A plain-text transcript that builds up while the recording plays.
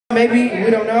Maybe, we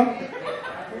don't know.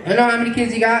 I don't know how many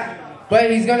kids he got,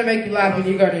 but he's gonna make you laugh and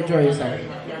you're gonna enjoy yourself.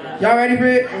 Y'all ready for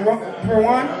it? For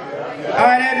Juan?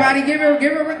 Alright, everybody, give her,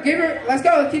 let's go,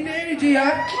 let's keep the energy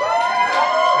up.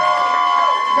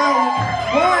 Go,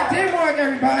 Juan, teamwork,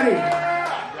 everybody.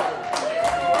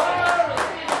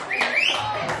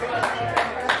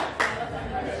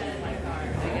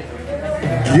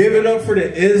 Give it up for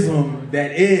the ism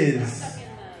that is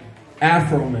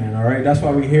AFROMAN, all right? That's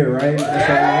why we're here, right? That's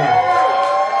why we're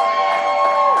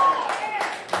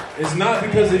here. It's not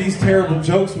because of these terrible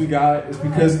jokes we got. It's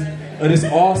because of this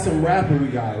awesome rapper we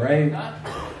got, right?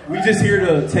 We just here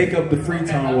to take up the free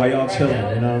time while y'all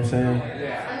chilling, you know what I'm saying?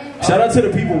 Shout out to the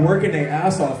people working their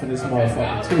ass off in this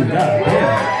motherfucker, too. God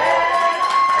damn.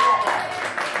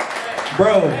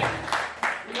 Bro.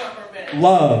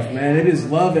 Love, man. It is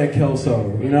love at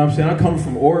Kelso. You know what I'm saying? I come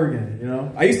from Oregon, you know?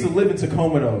 I used to live in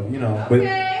Tacoma, though, you know. But,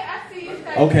 okay, I see you.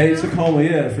 Okay, Tacoma,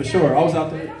 yeah, for sure. I was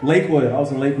out there. Lakewood. I was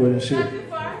in Lakewood and shit. Not too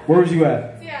far. Where was you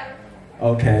at? Seattle.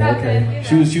 Okay.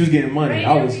 She was getting money.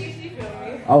 I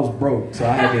was broke, so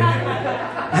I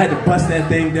had to bust that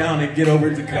thing down and get over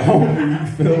to Tacoma, you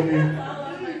feel me?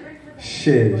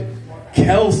 Shit.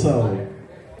 Kelso.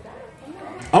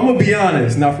 I'm gonna be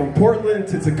honest. Now, from Portland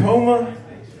to Tacoma,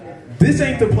 this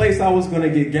ain't the place I was gonna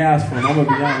get gas from. I'm gonna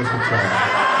be honest with y'all.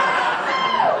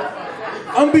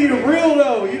 I'm being real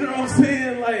though, you know what I'm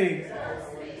saying? Like,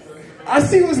 I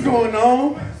see what's going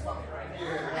on,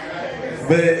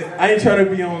 but I ain't trying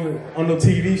to be on no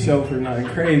TV show for nothing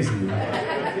crazy.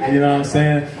 You know what I'm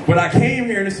saying? But I came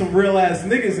here and there's some real ass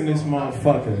niggas in this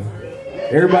motherfucker.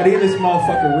 Everybody in this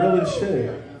motherfucker real as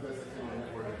shit.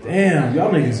 Damn,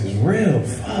 y'all niggas is real.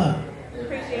 Fuck.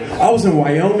 I was in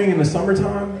Wyoming in the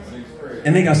summertime.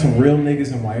 And they got some real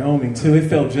niggas in Wyoming too. It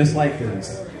felt just like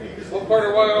this. What part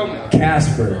of Wyoming?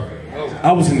 Casper.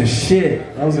 I was in the shit.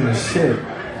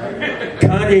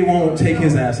 Kanye won't take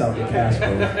his ass out to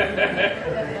Casper.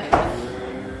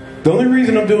 The only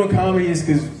reason I'm doing comedy is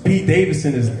because Pete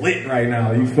Davidson is lit right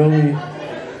now. You feel me?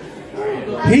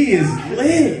 He is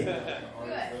lit.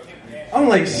 I'm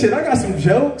like, shit, I got some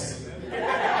jokes.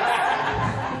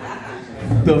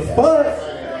 The fuck?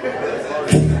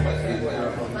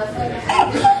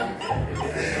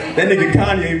 That nigga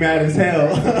Kanye mad as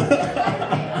hell.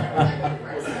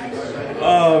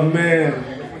 Oh man.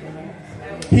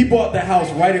 He bought the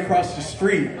house right across the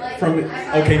street from it.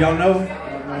 Okay, y'all know?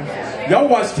 Y'all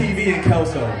watch TV in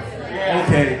Kelso.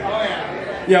 Okay.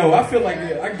 Yo, I feel like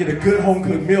I can get a good home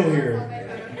cooked meal here.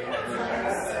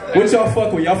 What y'all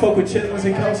fuck with? Y'all fuck with chitlins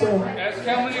in Kelso? Ask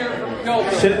how many are from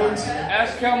Kelso. Chitlins?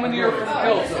 Ask how many are from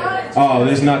Kelso. Oh,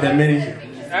 there's not that many.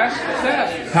 Ask.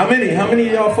 How many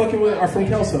of y'all fucking with are from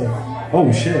Kelso?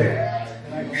 Oh shit.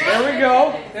 There we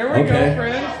go,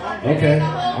 friends. Okay.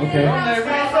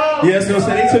 Yeah, that's what I'm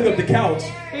saying. They took up the couch.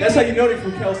 That's how you know they're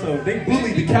from Kelso. They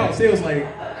bullied the couch. It was like,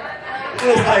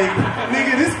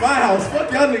 nigga, this is my house.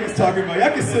 Fuck y'all niggas talking about.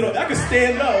 Y'all can sit up, y'all can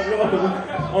stand up,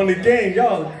 bro, on the game.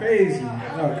 Y'all crazy.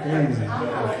 Y'all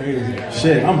crazy.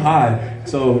 Shit, I'm high.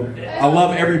 So I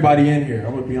love everybody in here.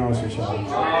 I'm gonna be honest with y'all.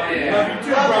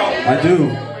 I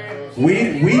do.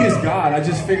 Weed is God. I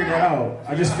just figured that out.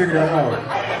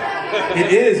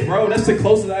 It is, bro. That's the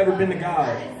closest I ever been to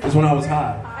God. Is when I was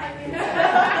high.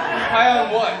 High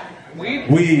on what? Weed?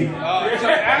 Weed. It's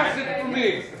acid for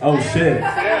me. Oh shit.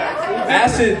 Yeah.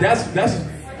 Acid. That's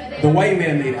the white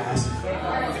man made acid. Fuck,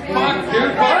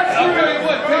 dude. I'll tell you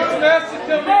what. Take some acid.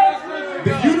 Tell me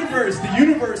The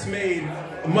universe made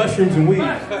mushrooms and weed. I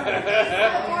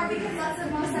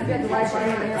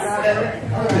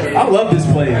love this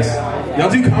place. Y'all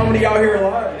do comedy out here a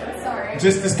lot?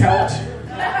 Just this couch?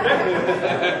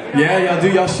 Yeah, y'all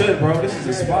do. Y'all should, bro. This is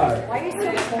a spot.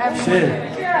 Shit.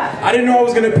 I didn't know I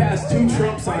was gonna pass 2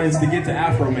 Trump signs to get to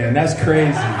AFROMAN. That's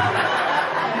crazy.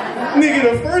 Nigga,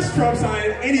 the first Trump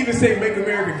sign ain't even say "Make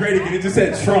America Great Again." It just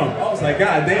said Trump. I was like,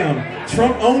 God damn,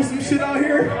 Trump owns some shit out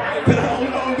here that I don't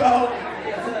know about.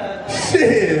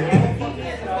 Shit.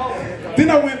 Then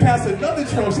I went past another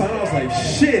Trump sign. I was like,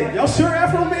 shit, y'all sure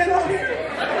AFROMAN out here?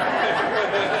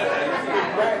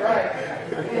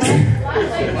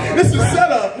 This is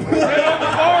setup.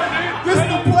 This is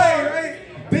the play, right?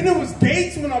 Then it was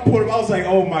Gates when I pulled up. I was like,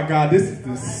 oh my God, this is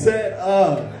the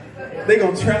setup. They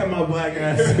gonna trap my black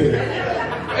ass.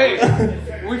 Hey,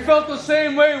 we felt the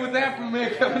same way with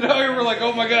AFROMAN coming out here. We're like,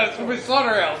 oh my God, it's gonna be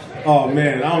slaughterhouse. Oh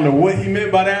man, I don't know what he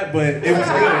meant by that, but it was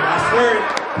good. I swear,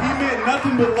 he meant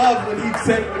nothing but love when he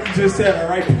said what he just said. All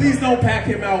right, please don't pack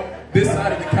him out this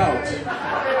side of the couch.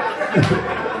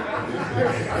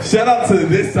 Shout out to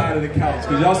this side of the couch,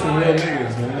 because y'all some real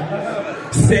niggas,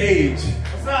 man. Sage.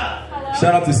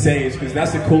 Shout out to Sage, because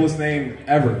that's the coolest name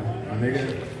ever, my nigga.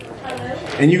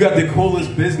 And you got the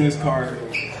coolest business card.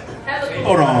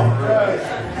 Hold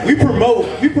on. We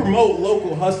promote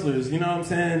local hustlers, you know what I'm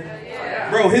saying?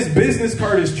 Bro, his business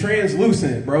card is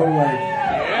translucent, bro. Like,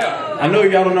 I know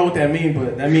y'all don't know what that means,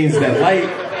 but that means that light,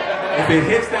 if it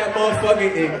hits that motherfucker,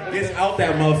 it gets out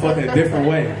that motherfucker a different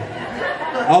way.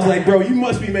 I was like, bro, you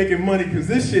must be making money, because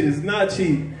this shit is not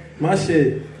cheap. My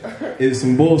shit is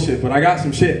some bullshit, but I got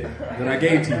some shit that I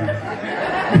gave to you.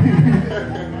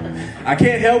 I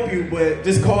can't help you, but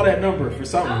just call that number for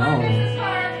something. I don't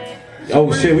know.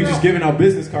 Oh shit, we just giving out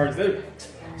business cards there.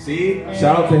 See?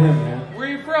 Shout out to him, man. Where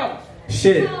are you from?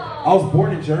 Shit, I was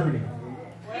born in Germany.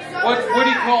 What do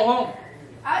you call home?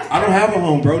 I don't have a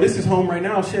home, bro. This is home right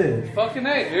now, shit. Fucking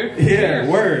A, dude. Yeah, Cheers.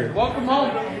 word. Welcome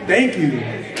home. Thank you.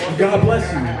 God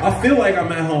bless you. I feel like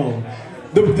I'm at home.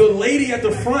 The lady at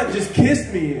the front just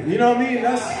kissed me. You know what I mean?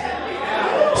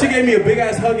 She gave me a big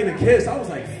ass hug and a kiss. I was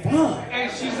like, fuck. Hey,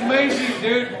 she's amazing,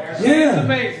 dude. She's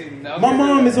amazing. My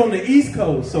mom is on the East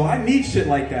Coast, so I need shit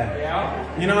like that.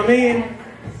 You know what I mean?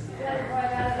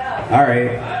 All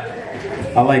right.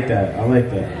 I like that.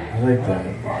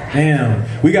 Damn.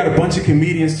 We got a bunch of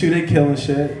comedians too. They killing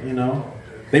shit, you know.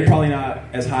 They probably not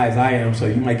as high as I am, so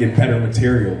you might get better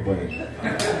material, but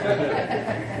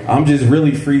I'm just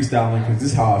really freestyling because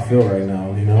this is how I feel right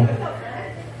now, you know.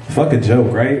 Fuck a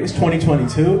joke, right? It's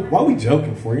 2022. Why are we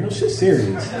joking for? You know, shit's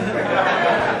serious.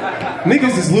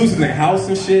 Niggas is losing their house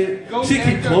and shit. Shit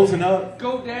keep closing up.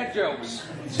 Go dad jokes.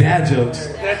 Dad jokes.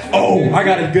 Oh, I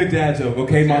got a good dad joke,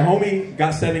 okay? My homie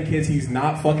got 7 kids. He's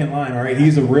not fucking lying, all right?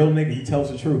 He's a real nigga. He tells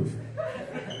the truth.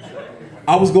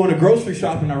 I was going to grocery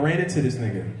shopping and I ran into this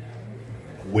nigga.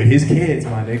 With his kids,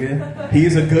 my nigga. He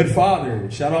is a good father.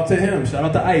 Shout out to him. Shout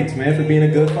out to Ikes, man, for being a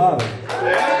good father.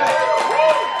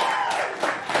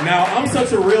 Now, I'm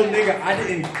such a real nigga, I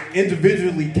didn't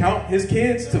individually count his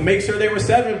kids to make sure they were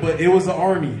 7, but it was the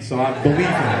army, so I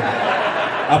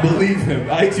believe him.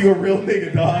 Ikes, you a real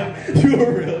nigga, dog. You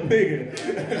a real nigga.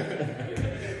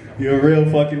 You're a real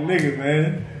fucking nigga,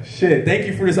 man. Shit, thank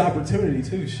you for this opportunity,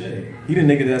 too. Shit. He the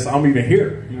nigga that's I'm even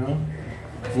here, you know?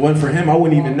 If it wasn't for him, I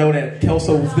wouldn't even know that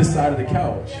Kelso was this side of the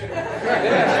couch.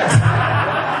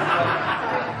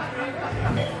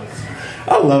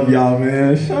 I love y'all,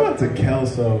 man. Shout out to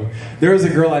Kelso. There was a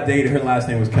girl I dated, her last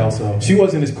name was Kelso. She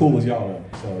wasn't as cool as y'all, though.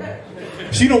 So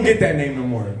she don't get that name no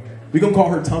more. We gonna call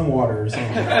her Tumwater or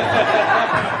something.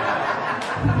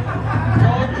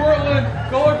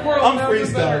 Go in Portland. I'm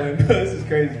freestyling. This is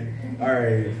crazy. All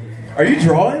right. Are you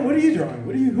drawing? What are you drawing?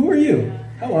 Who are you?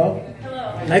 Hello.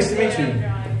 Hello. Nice to meet you.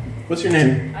 What's your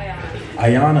name?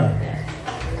 Ayana. Ayana.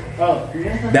 Oh,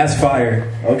 that's fire.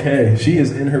 Okay, she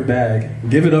is in her bag.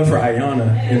 Give it up for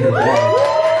Ayana in her bag.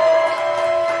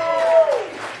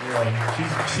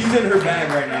 Yeah, she's in her bag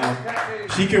right now.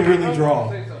 She can really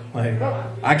draw. Like,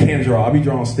 I can't draw. I be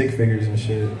drawing stick figures and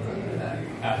shit.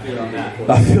 I feel on that.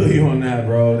 I feel you on that,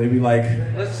 bro. They be like,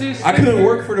 I couldn't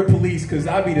work for the police because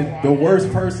I'd be the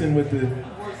worst person with the.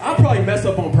 I'll probably mess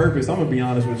up on purpose. I'm gonna be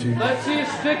honest with you. Let's see a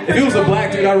stick figure. If it was a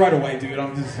black dude, I'd write a white dude.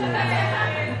 I'm just.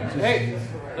 Hey,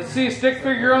 let's see a stick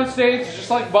figure on stage,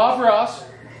 just like Bob Ross.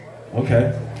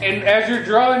 Okay. And as you're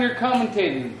drawing, you're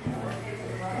commentating.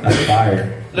 That's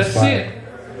fire. Let's see it.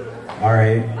 All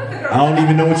right. I don't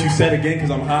even know what you said again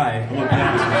because I'm high.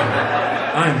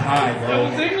 I'm high, bro. That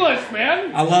was English,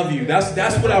 man. I love you. That's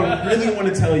what I really want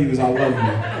to tell you is I love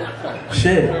you.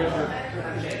 Shit.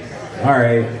 All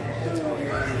right.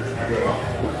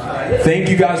 Thank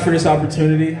you guys for this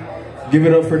opportunity. Give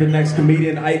it up for the next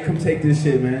comedian. Ike, come take this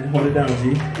shit, man. Hold it down, G.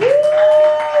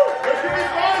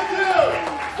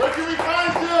 Where can we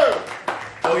find you?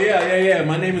 Oh, yeah.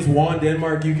 My name is Juan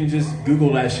Denmark. You can just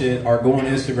Google that shit or go on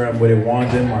Instagram with it, Juan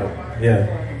Denmark. Yeah.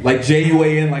 Like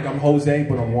Juan, like I'm Jose,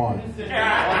 but I'm Juan.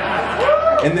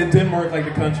 And then Denmark, like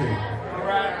the country.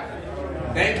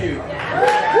 Thank you.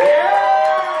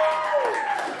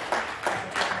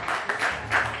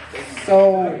 So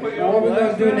what we're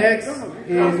gonna do next is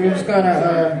we're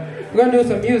gonna do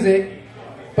some music.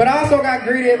 But I also got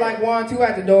greeted like Juan too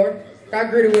at the door. Got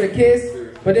greeted with a kiss,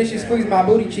 but then she squeezed my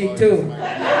booty cheek too.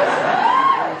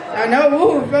 I know,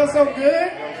 woo, it felt so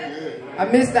good. I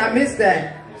missed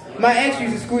that. My ex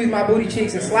used to squeeze my booty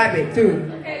cheeks and slap it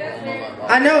too.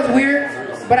 I know it's weird,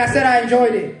 but I said I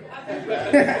enjoyed it.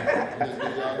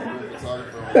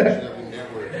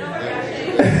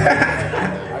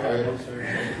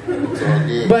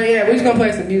 But yeah, we're just gonna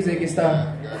play some music and stuff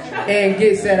and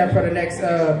get set up for the next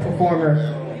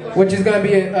performer, which is gonna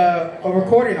be a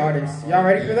recording artist. Y'all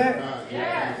ready for that?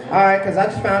 Alright, because I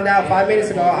just found out 5 minutes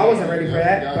ago I wasn't ready for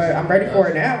that, but I'm ready for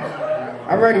it now.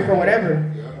 I'm ready for whatever.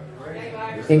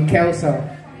 in Kelso.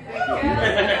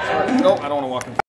 No, I don't want to walk in.